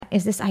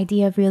is this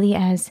idea really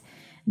as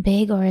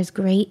big or as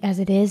great as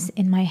it is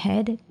in my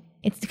head?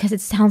 It's because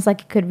it sounds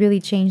like it could really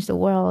change the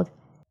world.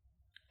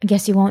 I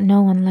guess you won't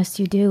know unless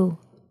you do.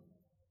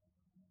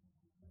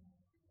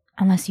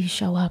 Unless you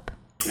show up.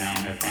 Now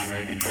have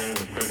primary control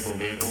of critical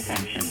vehicle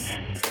functions.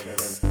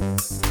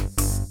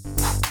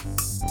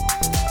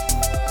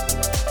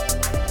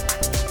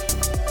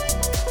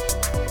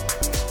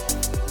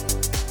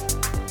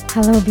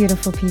 Hello,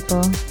 beautiful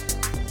people.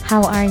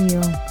 How are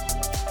you?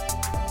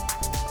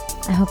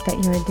 I hope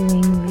that you're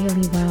doing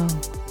really well.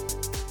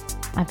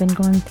 I've been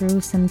going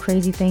through some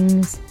crazy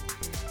things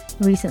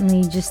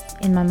recently just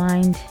in my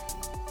mind,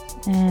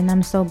 and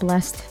I'm so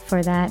blessed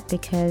for that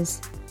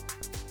because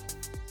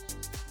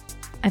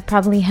I've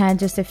probably had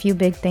just a few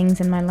big things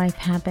in my life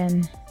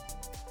happen,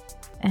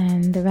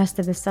 and the rest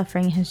of the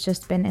suffering has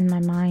just been in my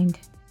mind.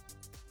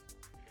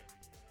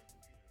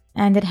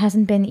 And it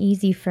hasn't been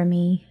easy for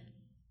me.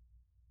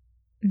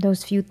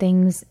 Those few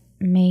things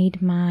made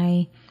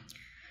my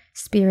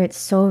spirit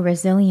so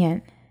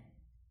resilient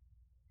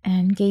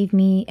and gave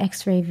me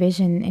X-ray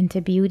vision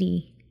into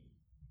beauty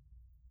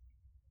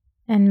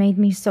and made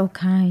me so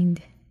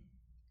kind.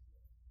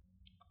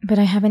 But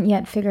I haven't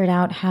yet figured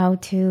out how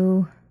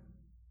to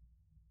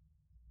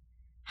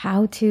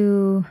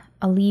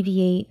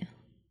alleviate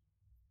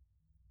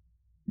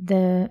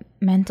the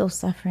mental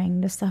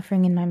suffering, the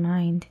suffering in my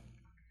mind.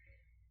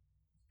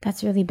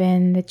 That's really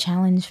been the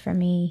challenge for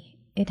me.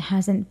 It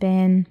hasn't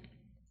been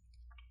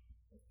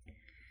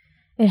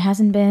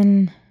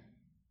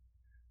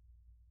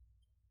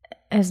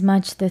as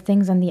much the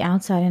things on the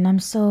outside, and I'm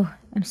so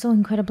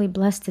incredibly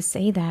blessed to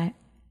say that.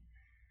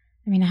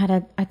 I mean, I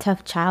had a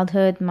tough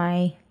childhood.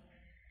 My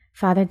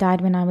father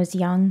died when I was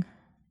young,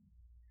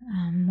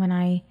 when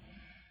I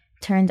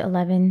turned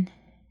 11,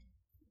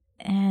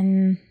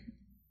 and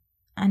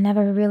I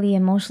never really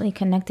emotionally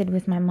connected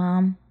with my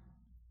mom,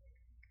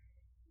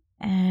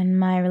 and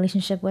my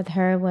relationship with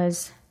her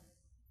was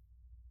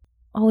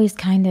always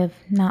kind of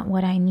not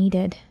what I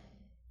needed,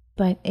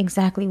 but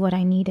exactly what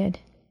I needed.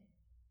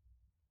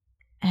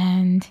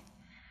 And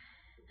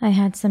I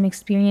had some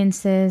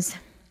experiences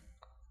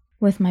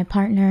with my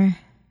partner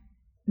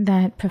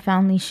that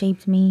profoundly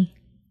shaped me.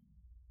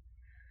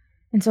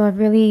 And so I've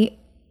really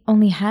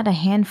only had a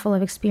handful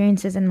of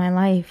experiences in my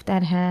life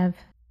that have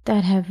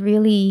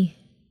really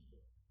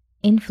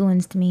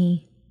influenced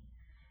me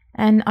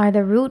and are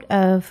the root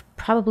of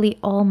probably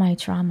all my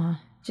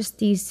trauma. Just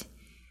these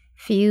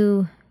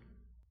few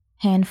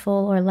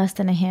handful or less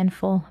than a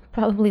handful,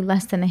 probably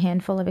less than a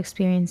handful of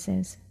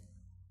experiences.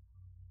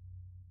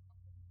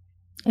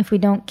 If we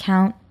don't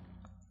count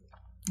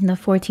the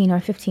 14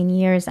 or 15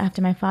 years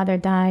after my father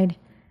died,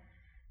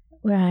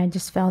 where I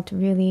just felt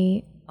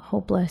really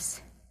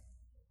hopeless.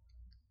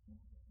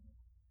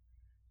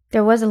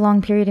 There was a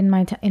long period in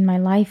my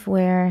life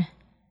where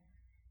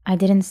I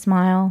didn't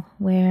smile,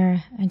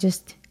 where I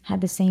just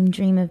had the same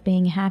dream of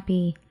being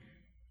happy.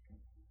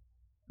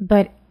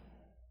 But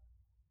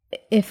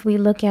if we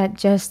look at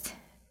just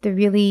the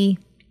really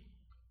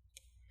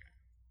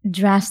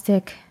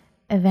drastic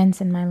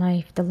events in my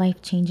life, the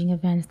life-changing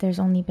events, there's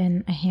only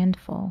been a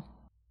handful.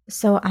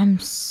 So I'm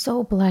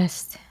so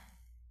blessed.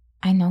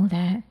 I know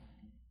that.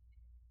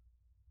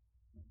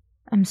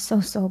 I'm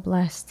so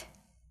blessed.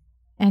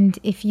 And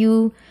if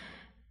you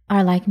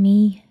are like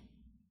me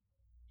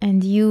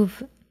and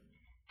you've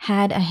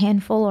had a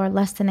handful or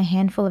less than a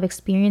handful of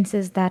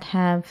experiences that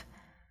have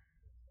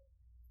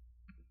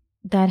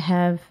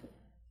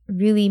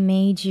really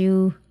made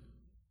you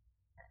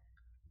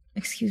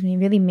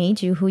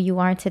who you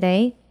are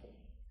today,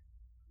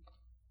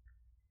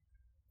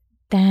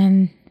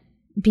 then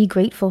be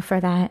grateful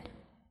for that.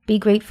 Be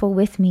grateful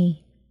with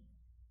me.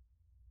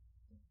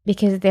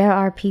 Because there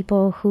are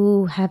people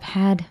who have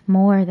had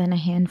more than a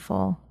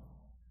handful.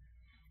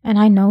 And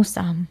I know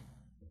some.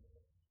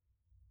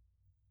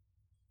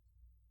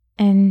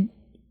 And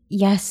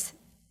yes,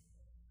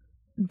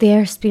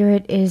 their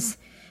spirit is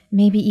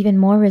maybe even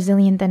more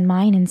resilient than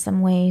mine in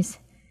some ways.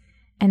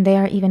 And they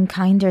are even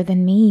kinder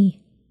than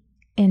me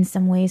in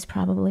some ways,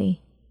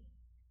 probably.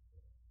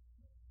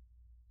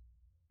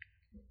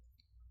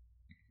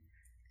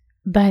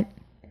 But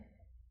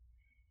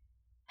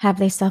have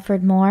they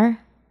suffered more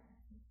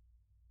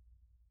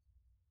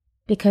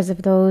because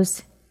of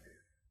those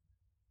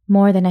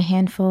more than a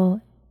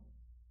handful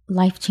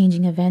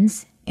life-changing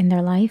events in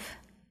their life?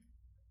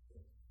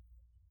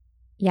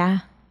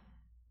 Yeah.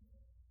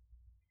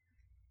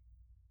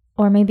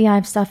 Or maybe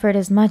I've suffered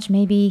as much.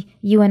 Maybe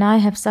you and I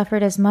have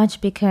suffered as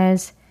much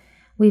because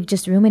we've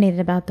just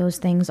ruminated about those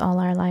things all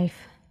our life.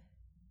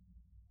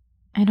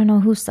 I don't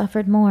know who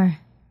suffered more.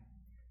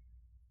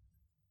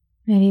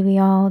 Maybe we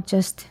all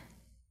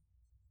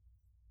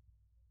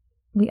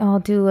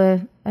do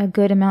a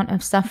good amount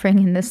of suffering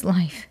in this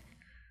life.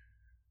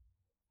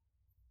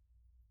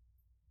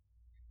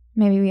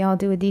 Maybe we all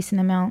do a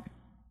decent amount.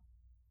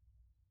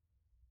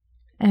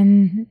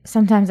 And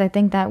sometimes I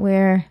think that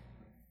we're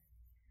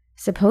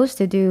supposed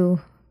to do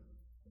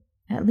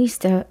at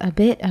least a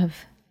bit of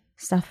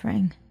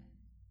suffering.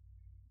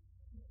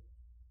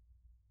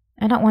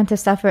 I don't want to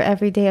suffer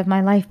every day of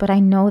my life, but I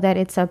know that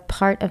it's a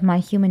part of my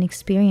human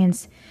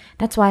experience.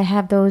 That's why I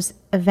have those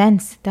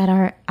events that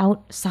are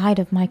outside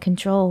of my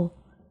control,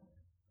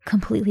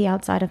 completely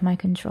outside of my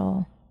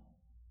control.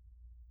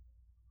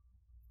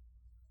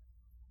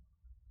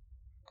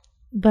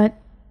 But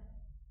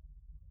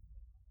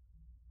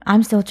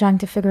I'm still trying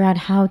to figure out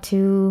how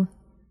to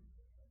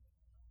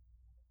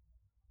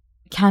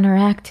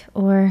counteract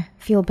or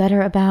feel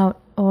better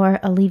about or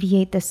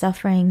alleviate the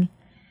suffering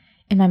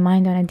in my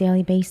mind on a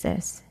daily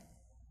basis.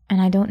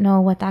 And I don't know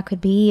what that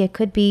could be. It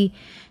could be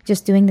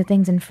just doing the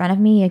things in front of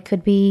me. It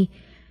could be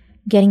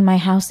getting my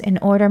house in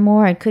order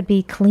more. It could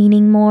be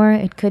cleaning more.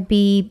 It could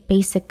be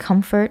basic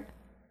comfort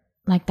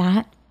like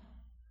that.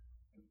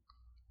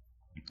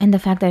 And the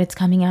fact that it's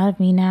coming out of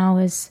me now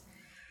is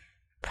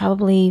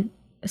probably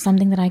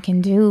something that I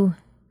can do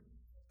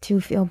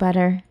to feel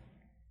better.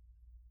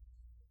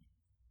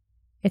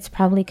 It's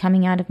probably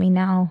coming out of me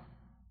now.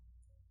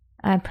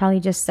 I probably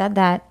just said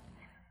that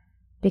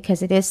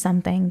because it is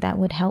something that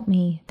would help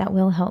me, that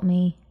will help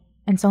me.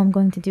 And so I'm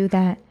going to do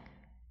that.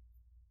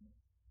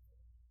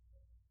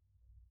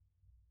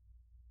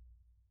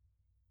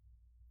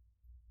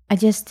 I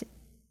just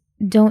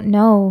don't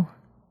know.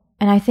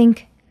 And I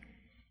think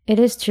it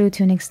is true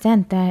to an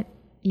extent that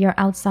your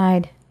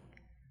outside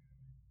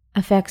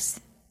affects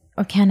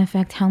or can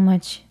affect how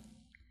much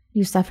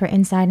you suffer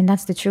inside. And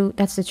that's the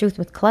truth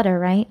with clutter,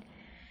 right?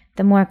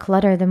 The more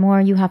clutter, the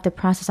more you have to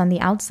process on the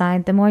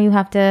outside, the more you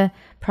have to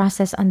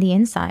process on the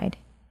inside.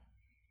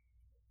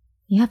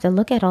 You have to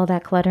look at all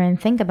that clutter and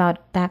think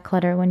about that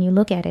clutter when you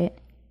look at it.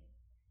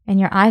 And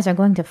your eyes are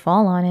going to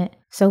fall on it.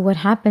 So what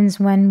happens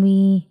when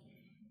we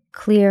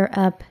clear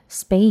up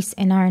space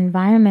in our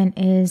environment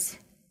is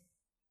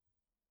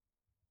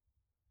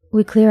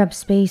we clear up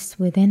space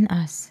within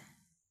us.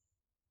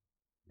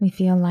 We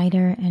feel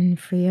lighter and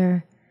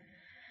freer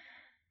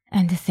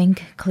and to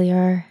think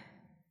clearer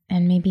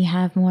and maybe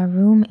have more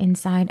room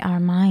inside our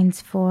minds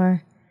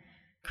for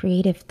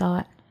creative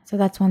thought. So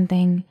that's one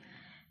thing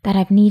that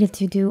I've needed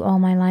to do all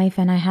my life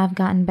and I have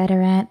gotten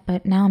better at,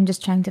 but now I'm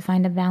just trying to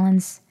find a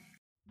balance.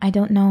 I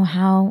don't know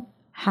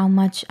how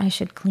much I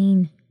should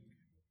clean.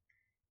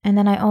 And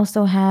then I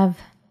also have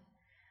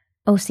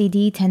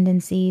OCD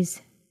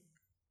tendencies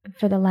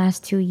for the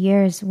last 2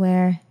 years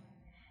where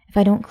if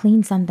I don't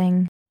clean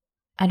something,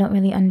 I don't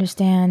really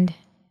understand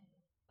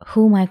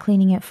who am I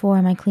cleaning it for.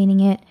 Am I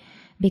cleaning it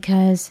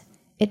because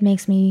it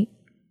makes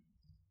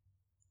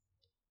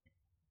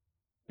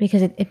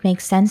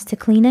sense to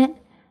clean it?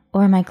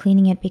 Or am I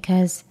cleaning it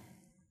because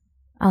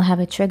I'll have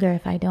a trigger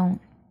if I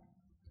don't?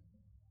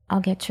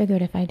 I'll get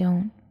triggered if I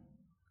don't.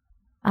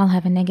 I'll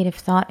have a negative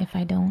thought if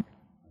I don't.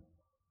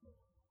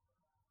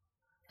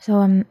 So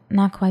I'm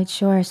not quite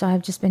sure, so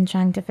I've just been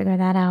trying to figure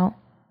that out.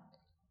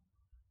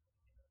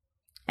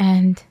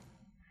 And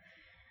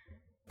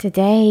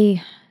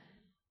today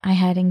I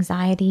had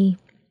anxiety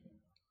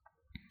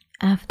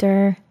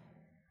after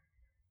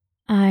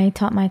I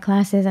taught my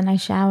classes and I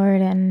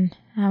showered and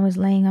I was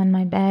laying on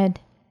my bed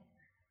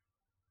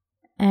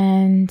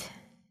and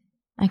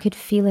I could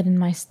feel it in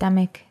my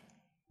stomach.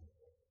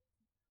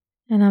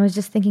 And I was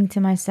just thinking to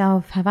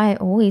myself, have I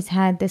always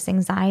had this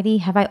anxiety?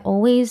 Have I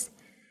always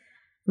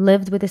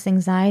lived with this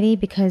anxiety?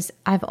 Because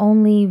I've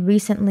only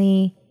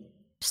recently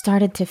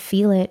started to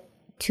feel it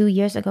 2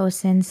 years ago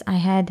since I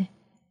had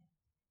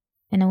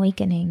an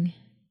awakening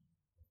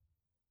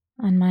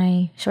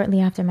on shortly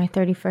after my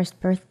 31st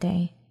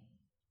birthday.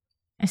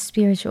 A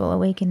spiritual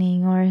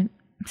awakening or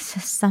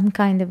some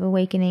kind of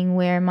awakening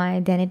where my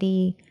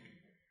identity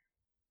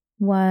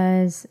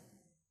was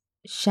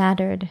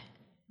shattered,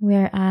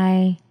 where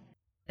I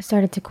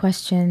started to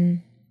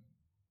question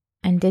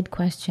and did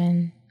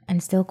question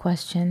and still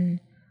question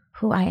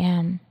who I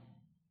am,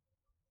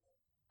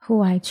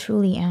 who I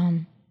truly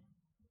am.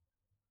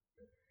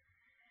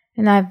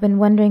 And I've been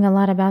wondering a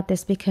lot about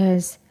this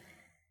because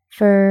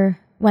for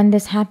when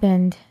this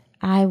happened,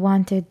 I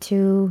wanted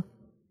to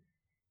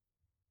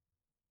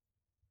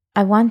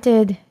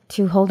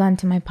hold on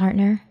to my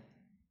partner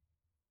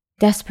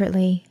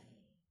desperately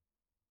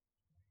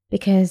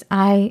because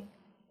I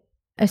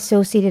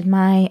associated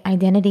my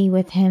identity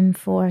with him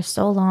for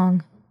so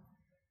long,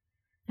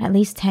 at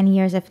least 10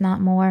 years, if not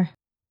more.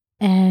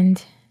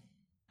 And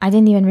I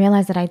didn't even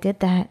realize that I did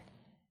that.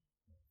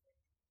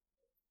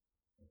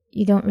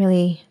 You don't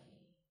really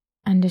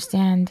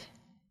understand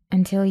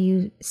until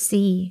you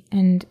see.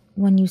 And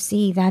when you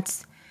see,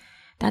 that's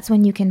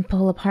when you can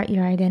pull apart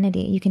your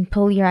identity. You can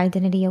pull your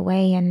identity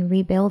away and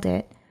rebuild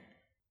it.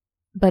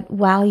 But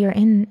while you're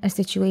in a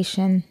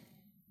situation,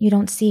 you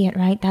don't see it,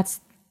 right?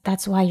 That's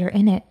why you're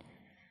in it.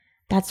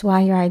 That's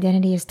why your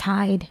identity is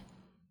tied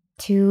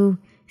to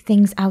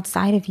things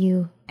outside of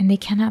you. And they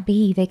cannot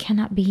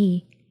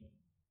be.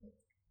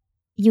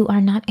 You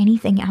are not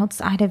anything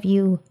outside of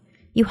you.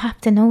 You have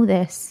to know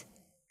this.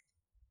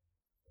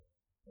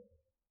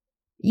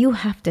 You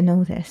have to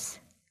know this.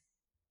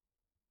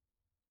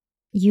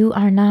 You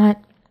are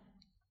not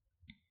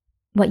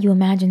what you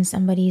imagine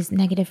somebody's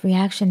negative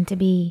reaction to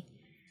be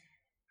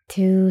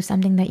to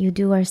something that you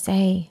do or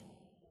say.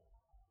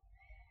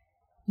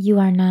 You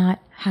are not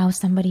how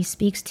somebody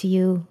speaks to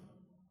you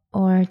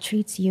or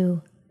treats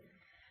you.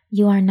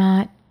 You are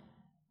not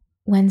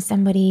when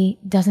somebody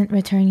doesn't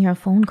return your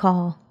phone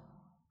call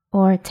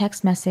or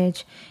text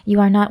message. You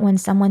are not when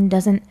someone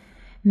doesn't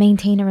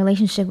maintain a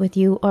relationship with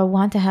you or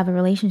want to have a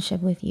relationship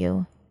with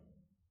you.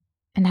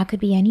 And that could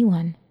be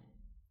anyone.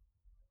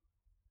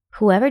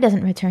 Whoever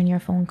doesn't return your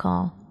phone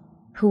call,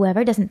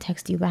 whoever doesn't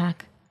text you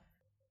back,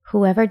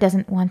 whoever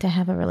doesn't want to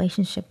have a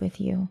relationship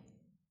with you,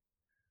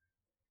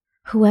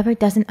 whoever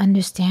doesn't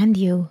understand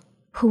you,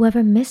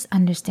 whoever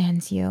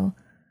misunderstands you,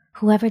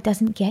 whoever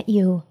doesn't get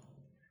you,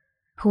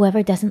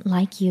 whoever doesn't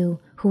like you,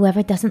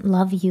 whoever doesn't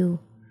love you,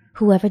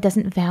 whoever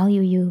doesn't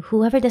value you,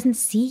 whoever doesn't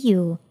see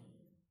you.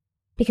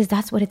 Because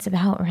that's what it's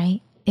about,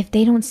 right? If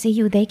they don't see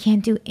you, they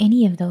can't do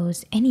any of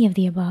those, any of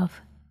the above.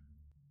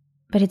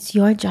 But it's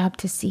your job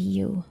to see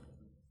you.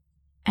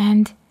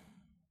 And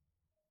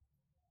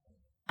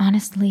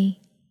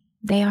honestly,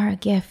 they are a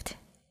gift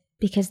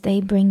because they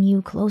bring you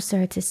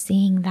closer to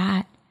seeing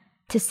that,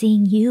 to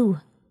seeing you,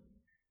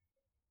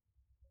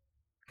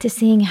 to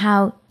seeing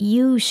how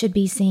you should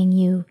be seeing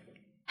you,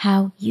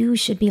 how you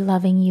should be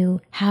loving you,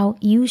 how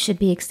you should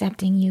be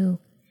accepting you,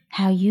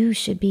 how you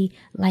should be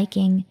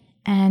liking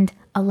and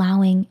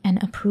allowing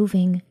and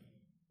approving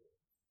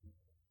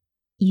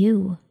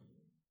you.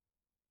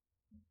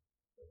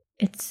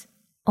 It's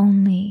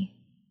only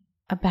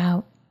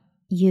about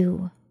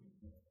you.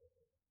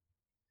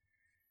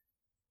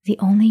 The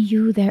only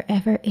you there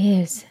ever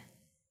is.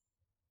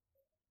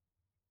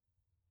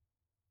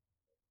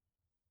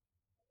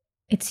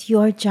 It's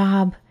your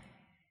job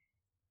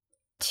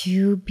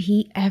to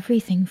be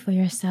everything for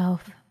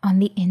yourself on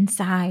the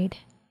inside.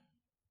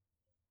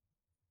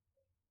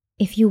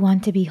 If you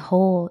want to be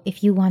whole,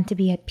 if you want to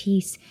be at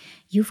peace,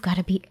 you've got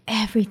to be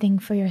everything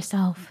for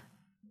yourself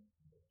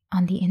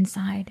on the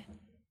inside.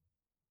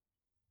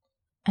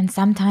 And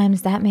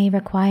sometimes that may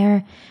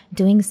require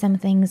doing some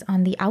things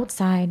on the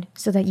outside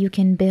so that you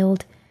can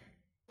build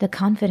the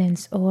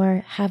confidence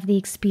or have the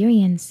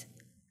experience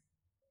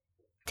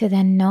to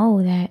then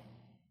know that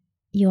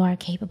you are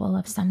capable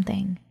of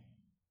something.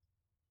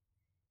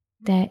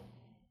 That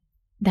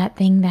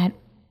thing that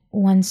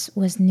once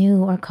was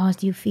new or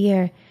caused you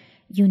fear,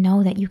 you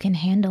know that you can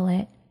handle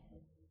it.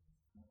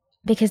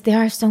 Because there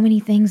are so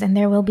many things, and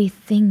there will be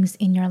things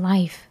in your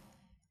life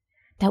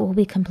that will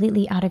be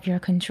completely out of your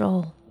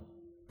control,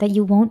 that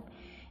you won't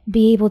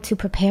be able to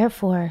prepare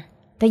for,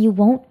 that you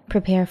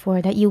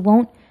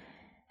won't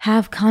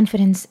have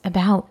confidence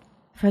about.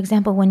 For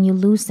example, when you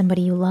lose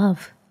somebody you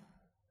love.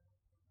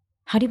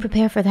 How do you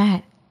prepare for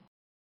that?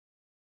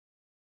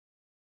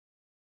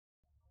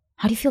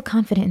 How do you feel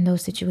confident in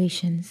those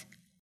situations?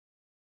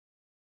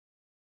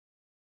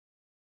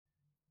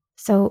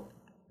 So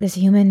this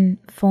human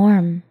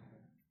form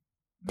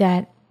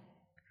that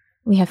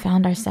we have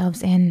found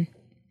ourselves in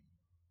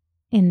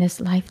this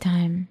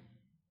lifetime.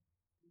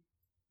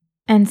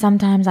 And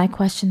sometimes I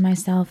question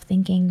myself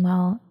thinking,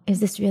 well, is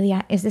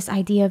this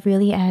idea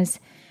really as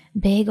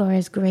big or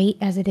as great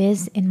as it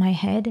is in my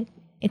head?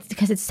 It's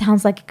because it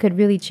sounds like it could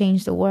really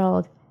change the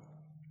world.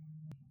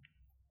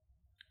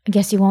 I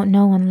guess you won't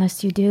know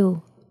unless you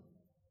do.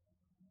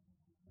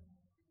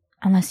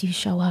 Unless you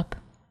show up,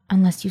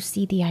 unless you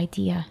see the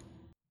idea.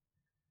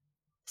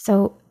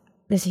 So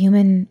this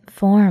human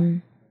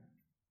form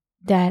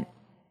that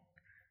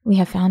we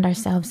have found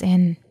ourselves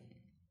in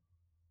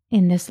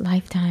this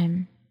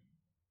lifetime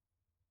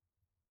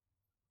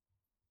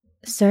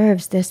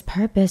serves this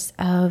purpose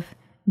of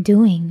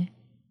doing,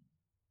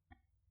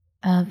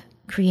 of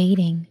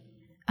creating,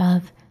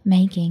 of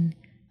making,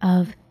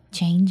 of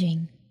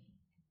changing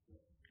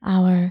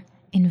our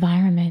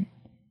environment,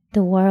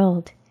 the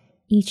world,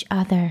 each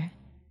other.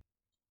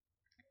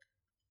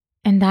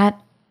 And that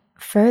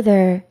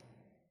further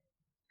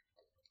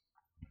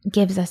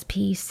gives us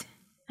peace,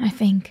 I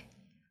think.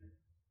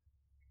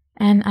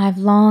 And I've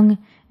long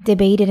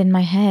debated in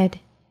my head,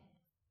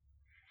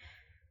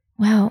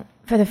 well,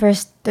 for the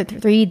first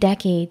 3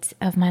 decades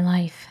of my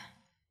life,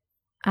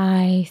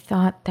 I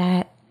thought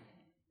that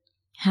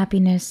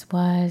happiness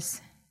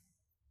was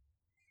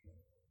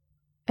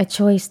a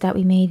choice that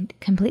we made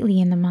completely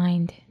in the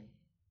mind,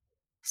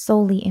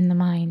 solely in the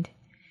mind,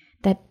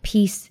 that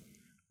peace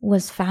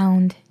was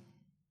found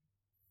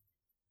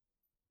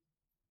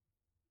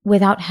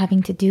without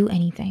having to do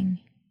anything.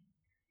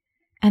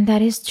 And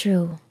that is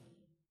true,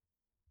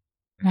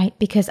 right?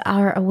 Because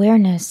our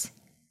awareness,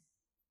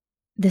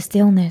 the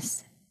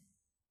stillness,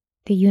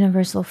 the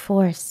universal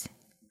force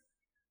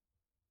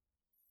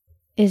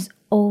is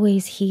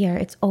always here.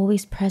 It's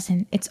always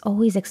present. It's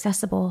always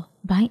accessible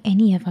by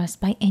any of us,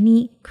 by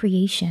any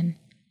creation.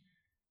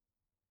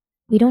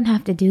 We don't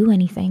have to do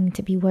anything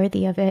to be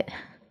worthy of it.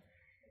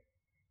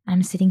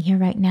 I'm sitting here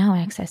right now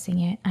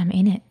accessing it. I'm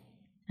in it.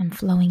 I'm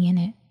flowing in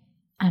it.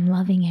 I'm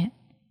loving it.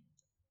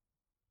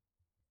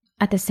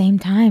 At the same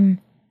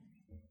time,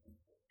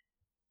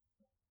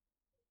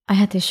 I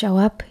had to show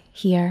up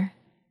here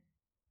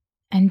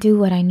and do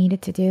what I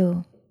needed to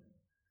do.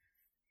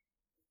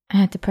 I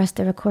had to press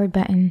the record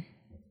button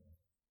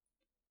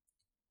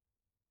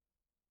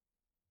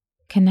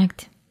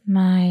connect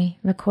my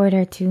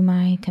recorder to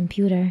my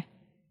computer,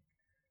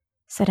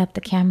 set up the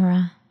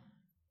camera,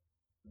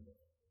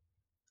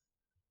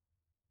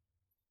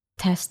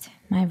 test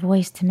my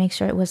voice to make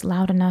sure it was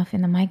loud enough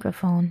in the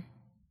microphone.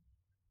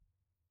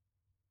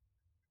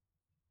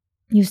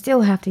 You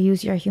still have to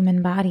use your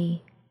human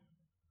body,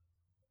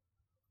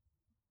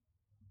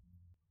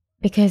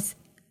 because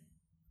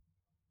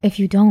if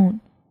you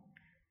don't,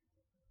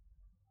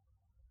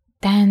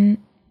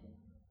 then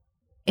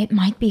it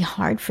might be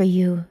hard for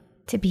you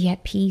to be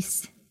at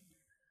peace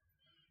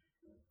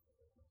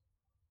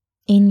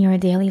in your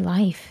daily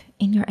life,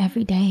 in your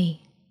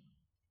everyday.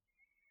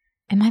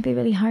 It might be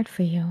really hard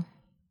for you.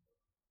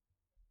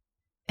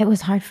 It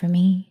was hard for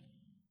me.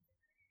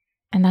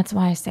 And that's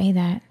why I say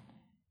that.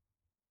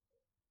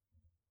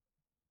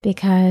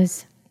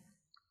 Because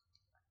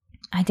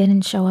I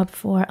didn't show up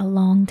for a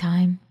long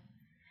time,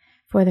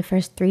 for the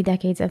first 3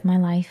 decades of my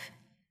life.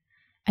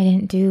 I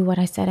didn't do what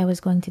I said I was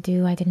going to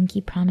do. I didn't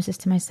keep promises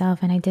to myself,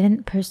 and I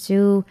didn't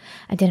pursue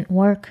any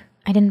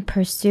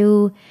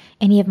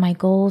of my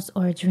goals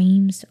or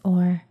dreams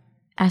or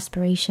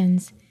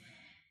aspirations.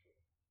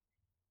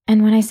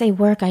 And when I say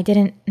work, not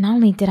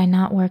only did I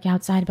not work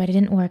outside, but I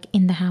didn't work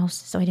in the house,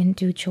 so I didn't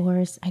do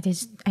chores. I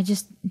just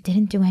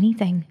didn't do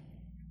anything.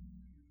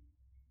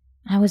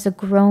 I was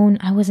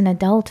an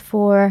adult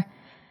for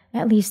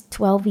at least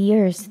 12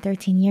 years,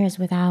 13 years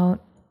without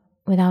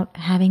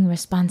having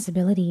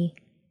responsibility.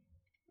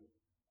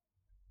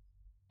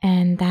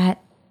 And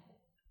that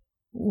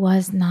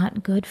was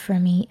not good for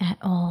me at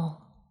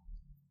all.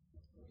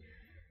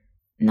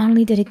 Not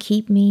only did it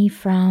keep me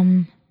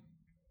from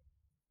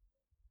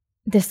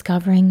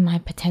discovering my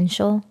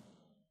potential,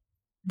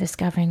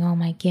 discovering all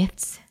my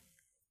gifts,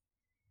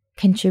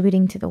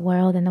 contributing to the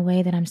world in the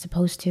way that I'm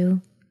supposed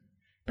to,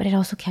 but it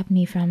also kept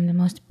me from the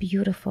most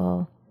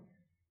beautiful,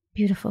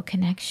 beautiful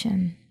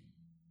connection.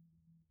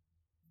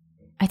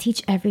 I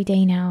teach every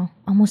day now,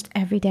 almost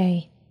every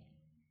day.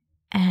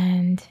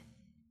 And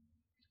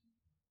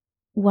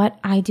what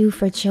I do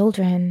for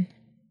children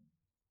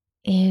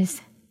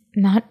is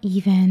not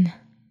even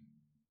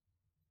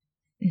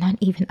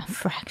a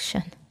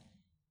fraction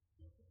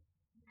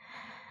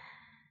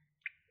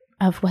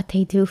of what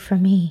they do for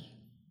me.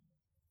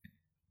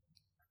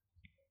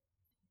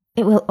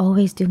 It will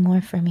always do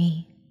more for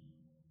me.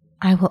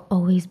 I will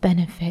always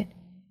benefit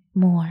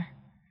more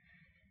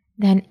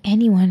than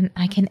anyone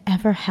I can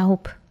ever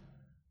help.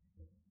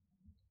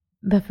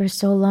 But for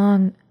so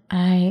long,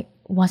 I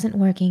wasn't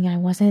working, I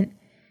wasn't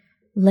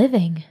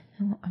living.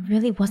 I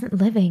really wasn't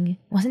living,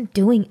 wasn't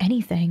doing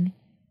anything.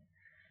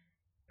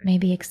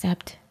 Maybe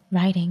except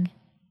writing.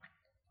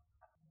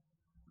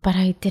 But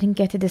I didn't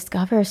get to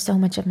discover so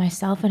much of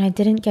myself, and I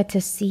didn't get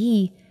to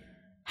see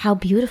how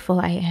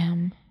beautiful I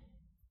am.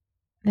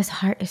 This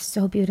heart is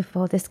so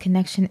beautiful. This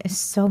connection is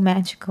so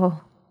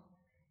magical.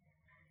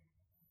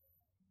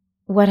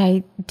 What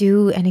I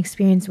do and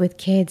experience with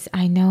kids,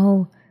 I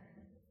know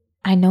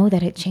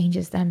that it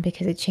changes them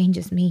because it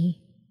changes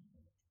me.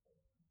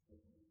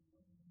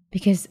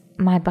 Because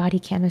my body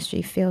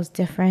chemistry feels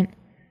different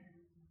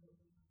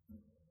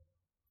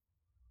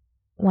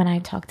when I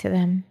talk to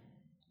them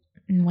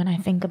and when I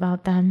think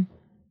about them.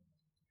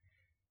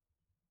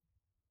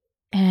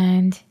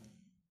 And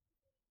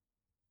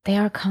they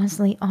are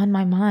constantly on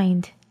my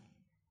mind,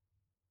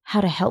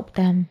 how to help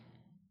them.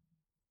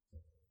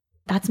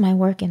 That's my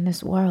work in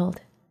this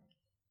world.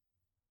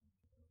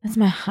 That's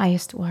my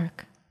highest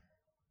work.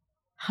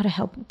 How to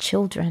help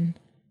children.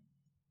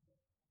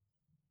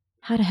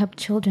 How to help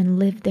children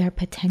live their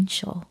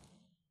potential.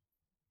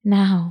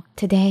 Now,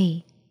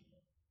 today,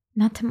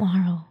 not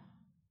tomorrow.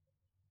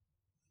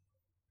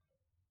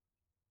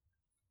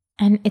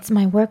 And it's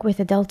my work with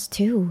adults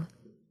too.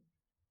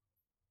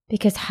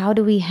 Because how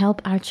do we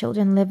help our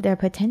children live their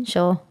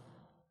potential?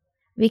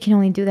 We can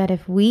only do that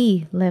if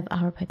we live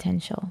our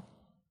potential.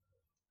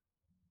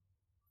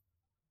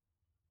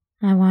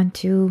 I want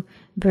to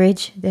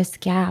bridge this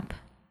gap.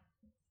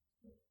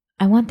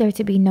 I want there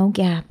to be no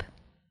gap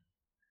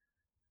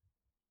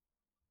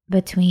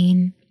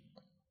between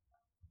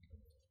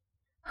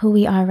who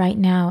we are right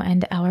now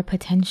and our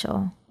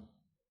potential.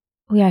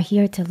 We are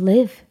here to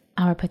live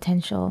our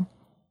potential.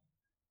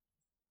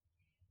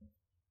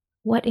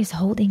 What is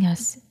holding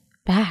us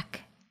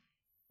back?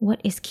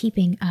 What is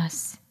keeping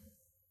us?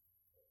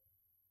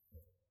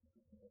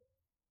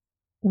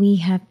 We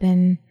have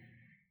been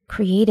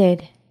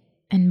created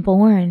and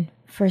born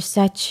for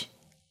such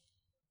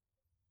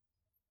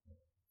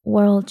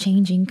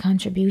world-changing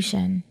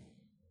contribution.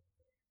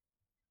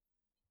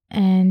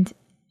 And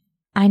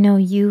I know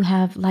you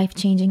have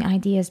life-changing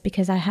ideas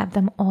because I have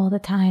them all the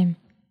time.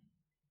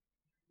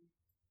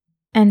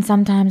 And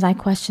sometimes I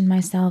question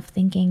myself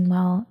thinking,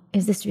 well,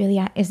 is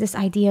this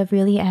idea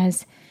really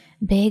as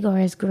big or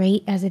as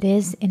great as it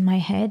is in my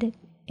head?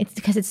 It's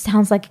because it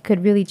sounds like it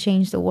could really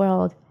change the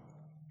world.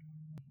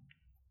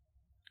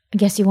 I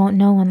guess you won't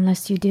know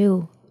unless you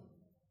do.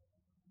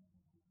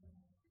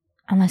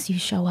 Unless you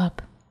show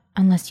up.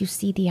 Unless you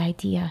see the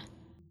idea.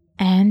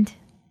 And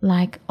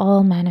like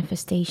all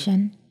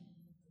manifestation,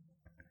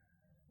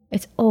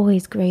 It's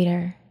always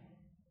greater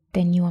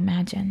than you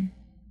imagine.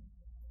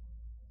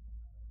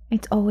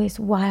 It's always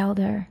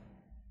wilder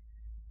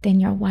than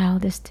your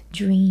wildest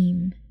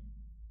dream.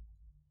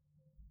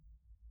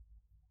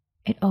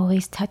 It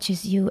always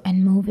touches you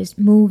and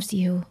moves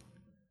you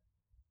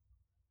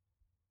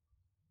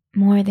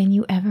more than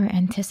you ever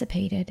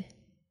anticipated.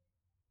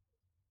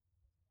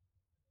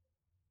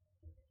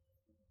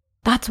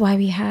 That's why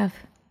we have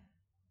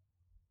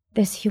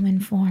this human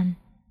form.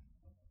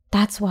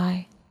 That's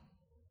why.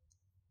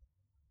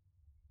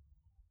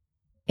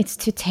 It's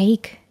to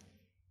take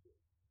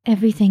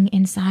everything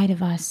inside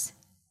of us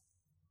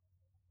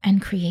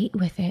and create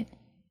with it.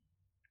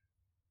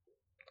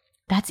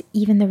 That's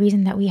even the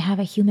reason that we have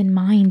a human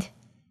mind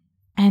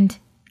and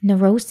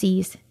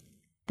neuroses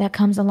that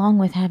comes along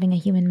with having a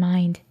human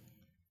mind.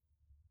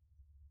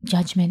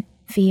 Judgment,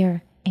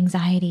 fear,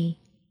 anxiety.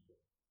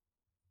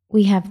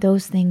 We have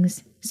those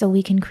things so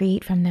we can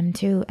create from them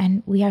too,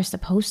 and we are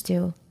supposed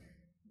to.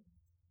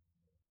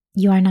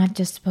 You are not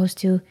just supposed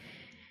to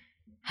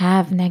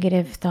have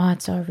negative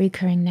thoughts or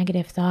recurring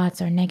negative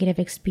thoughts or negative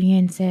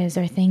experiences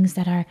or things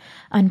that are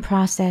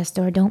unprocessed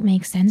or don't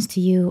make sense to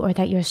you or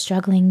that you're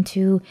struggling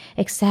to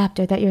accept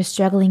or that you're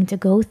struggling to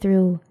go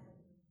through.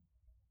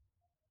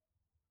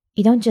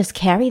 You don't just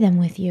carry them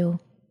with you.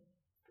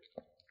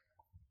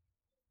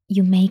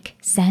 You make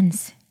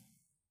sense.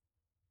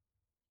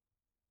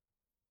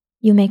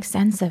 You make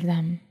sense of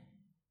them.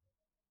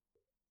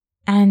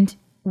 And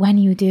when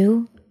you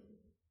do,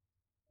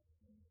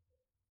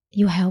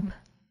 you help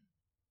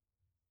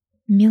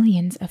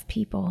millions of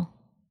people.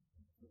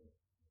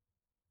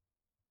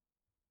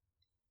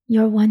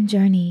 Your one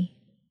journey,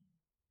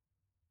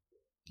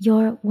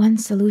 your one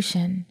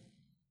solution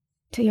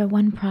to your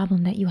one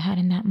problem that you had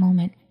in that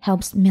moment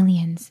helps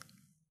millions.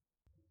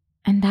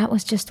 And that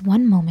was just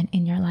one moment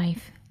in your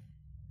life.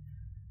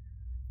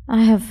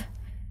 I have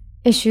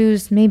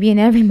issues maybe in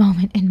every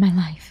moment in my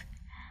life.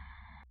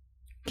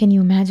 Can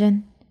you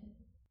imagine?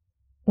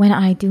 When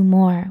I do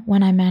more,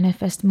 when I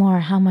manifest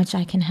more, how much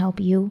I can help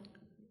you?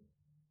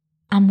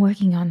 I'm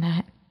working on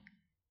that.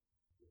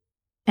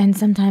 And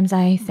sometimes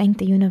I thank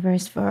the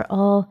universe for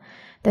all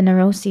the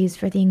neuroses,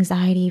 for the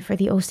anxiety, for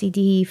the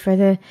OCD, for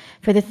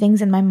the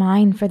things in my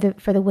mind, for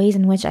the ways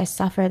in which I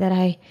suffer that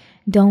I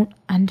don't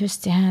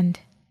understand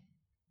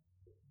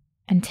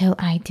until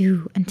I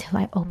do, until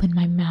I open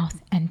my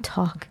mouth and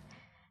talk,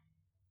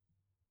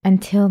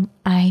 until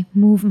I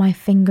move my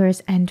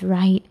fingers and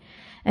write,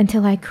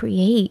 until I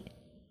create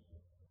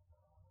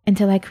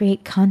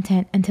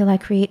content, until I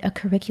create a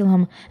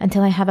curriculum,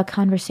 until I have a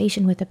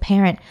conversation with a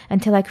parent,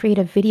 until I create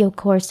a video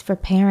course for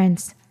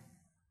parents.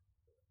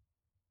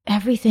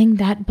 Everything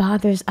that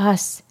bothers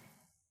us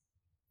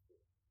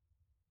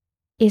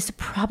is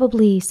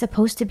probably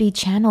supposed to be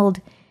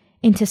channeled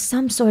into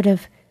some sort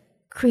of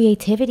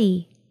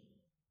creativity.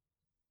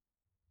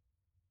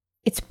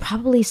 It's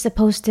probably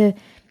supposed to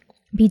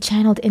be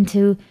channeled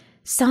into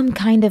some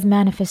kind of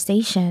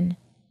manifestation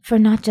for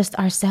not just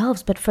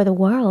ourselves, but for the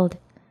world.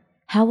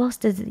 How else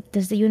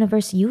does the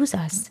universe use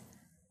us?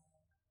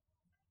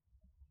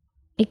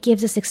 It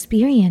gives us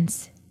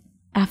experience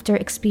after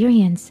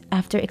experience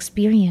after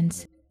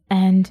experience.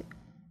 And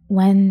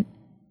when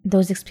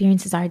those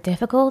experiences are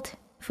difficult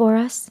for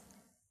us,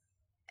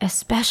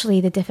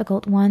 especially the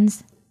difficult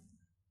ones,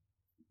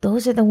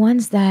 those are the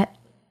ones that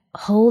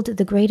hold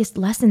the greatest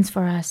lessons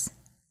for us.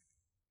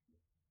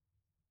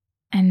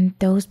 And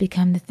those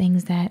become the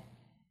things that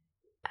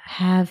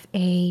have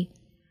a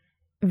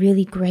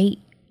really great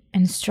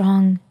and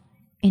strong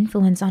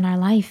influence on our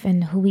life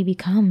and who we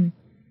become.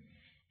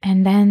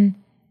 And then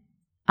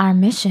our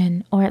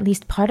mission, or at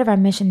least part of our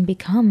mission,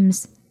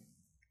 becomes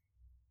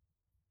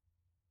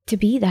to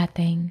be that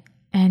thing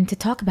and to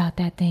talk about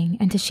that thing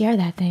and to share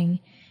that thing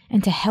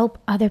and to help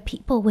other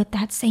people with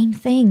that same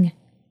thing.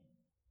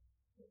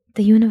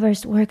 The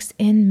universe works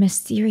in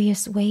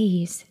mysterious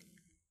ways.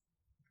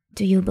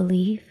 Do you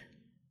believe?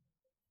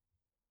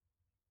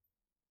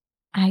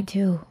 I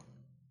do.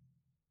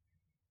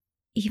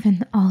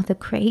 Even all the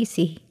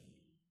crazy,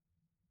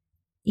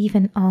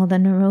 even all the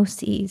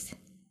neuroses,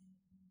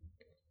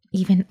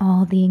 even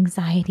all the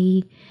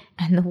anxiety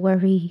and the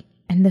worry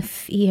and the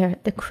fear,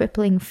 the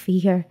crippling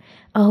fear.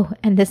 Oh,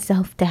 and the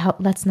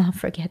self-doubt, let's not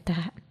forget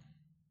that.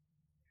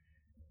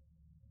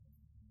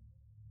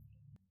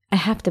 I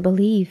have to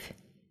believe.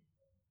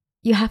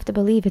 You have to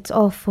believe it's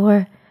all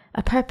for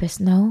a purpose,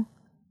 no?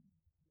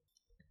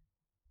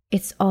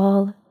 It's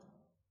all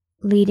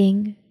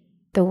leading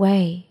the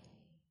way.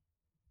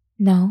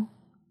 No?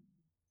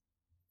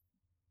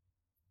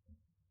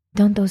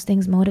 Don't those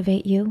things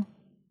motivate you?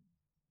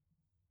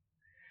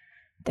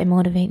 They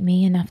motivate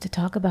me enough to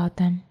talk about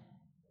them.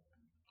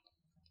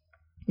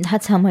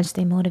 That's how much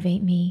they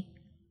motivate me.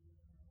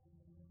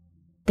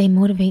 They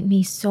motivate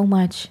me so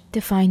much to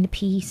find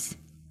peace,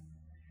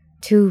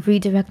 to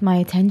redirect my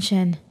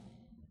attention,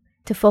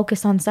 to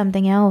focus on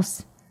something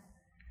else,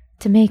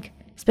 to make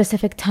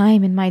specific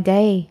time in my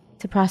day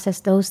to process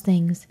those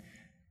things.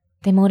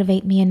 They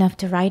motivate me enough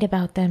to write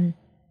about them.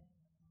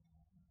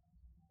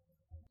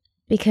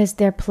 because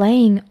they're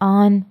playing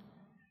on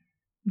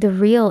the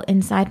real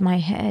inside my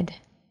head.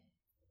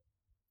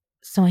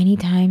 So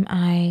anytime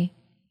I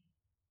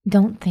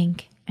don't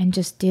think and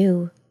just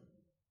do,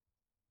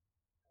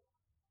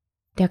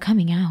 they're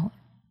coming out.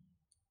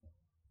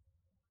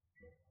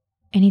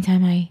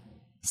 Anytime I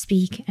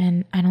speak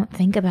and I don't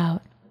think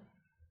about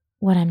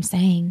what I'm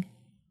saying,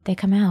 they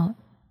come out.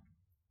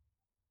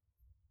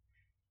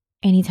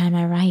 Anytime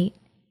I write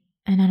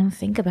and I don't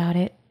think about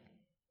it,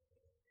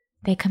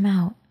 they come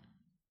out.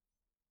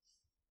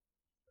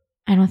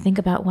 I don't think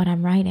about what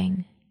I'm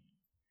writing.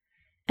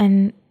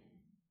 And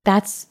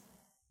that's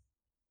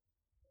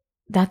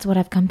what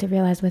I've come to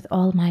realize with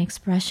all my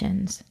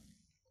expressions.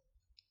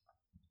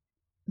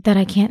 That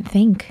I can't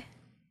think.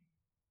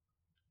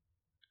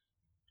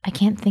 I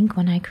can't think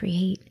when I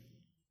create.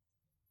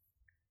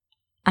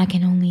 I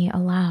can only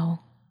allow.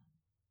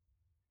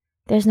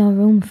 There's no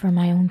room for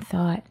my own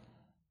thought.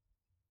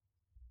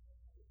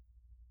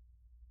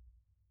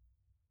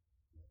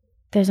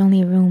 There's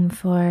only room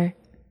for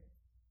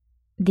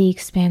the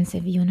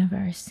expansive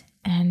universe,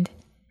 and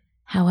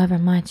however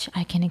much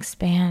I can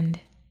expand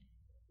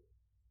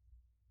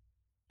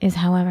is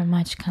however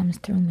much comes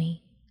through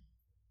me.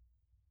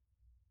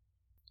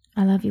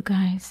 I love you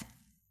guys.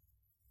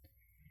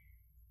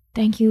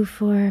 Thank you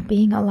for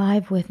being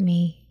alive with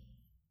me.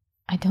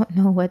 I don't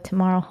know what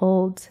tomorrow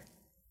holds.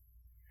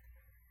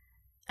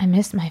 I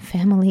miss my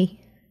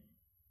family.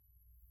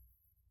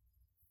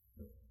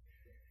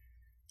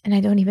 And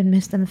I don't even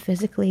miss them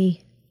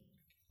physically.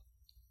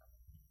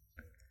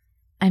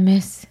 I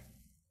miss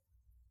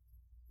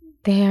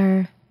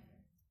their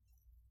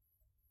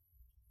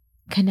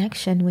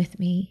connection with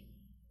me.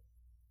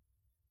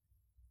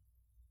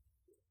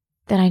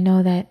 That I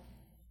know that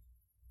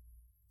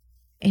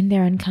in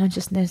their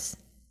unconsciousness,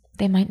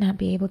 they might not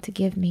be able to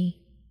give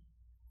me.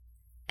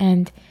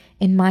 And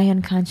in my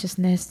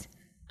unconsciousness,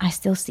 I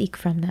still seek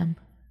from them.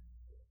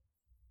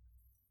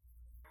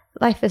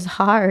 Life is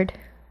hard.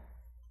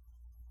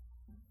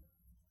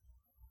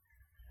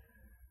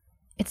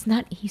 It's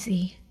not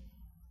easy.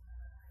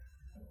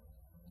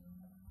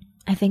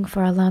 I think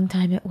for a long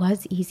time it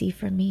was easy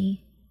for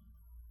me.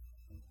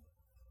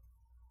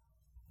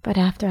 But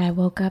after I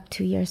woke up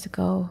 2 years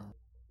ago,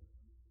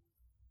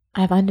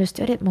 I've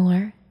understood it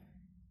more,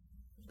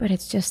 but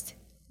it's just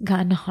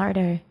gotten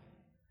harder.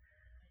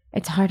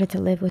 It's harder to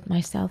live with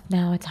myself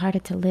now. It's harder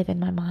to live in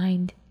my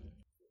mind.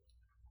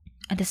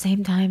 At the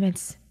same time,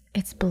 it's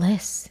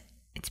bliss.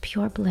 It's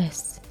pure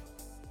bliss.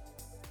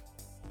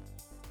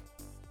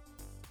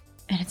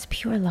 And it's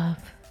pure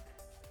love.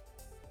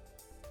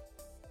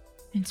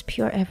 It's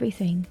pure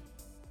everything.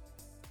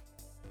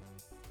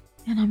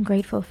 And I'm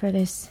grateful for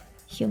this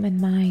human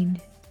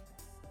mind.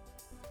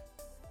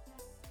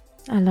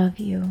 I love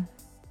you.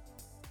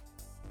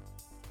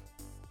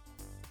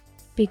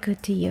 Be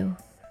good to you.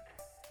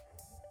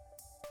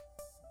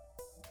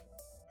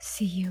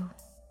 See you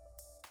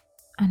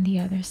on the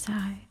other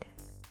side.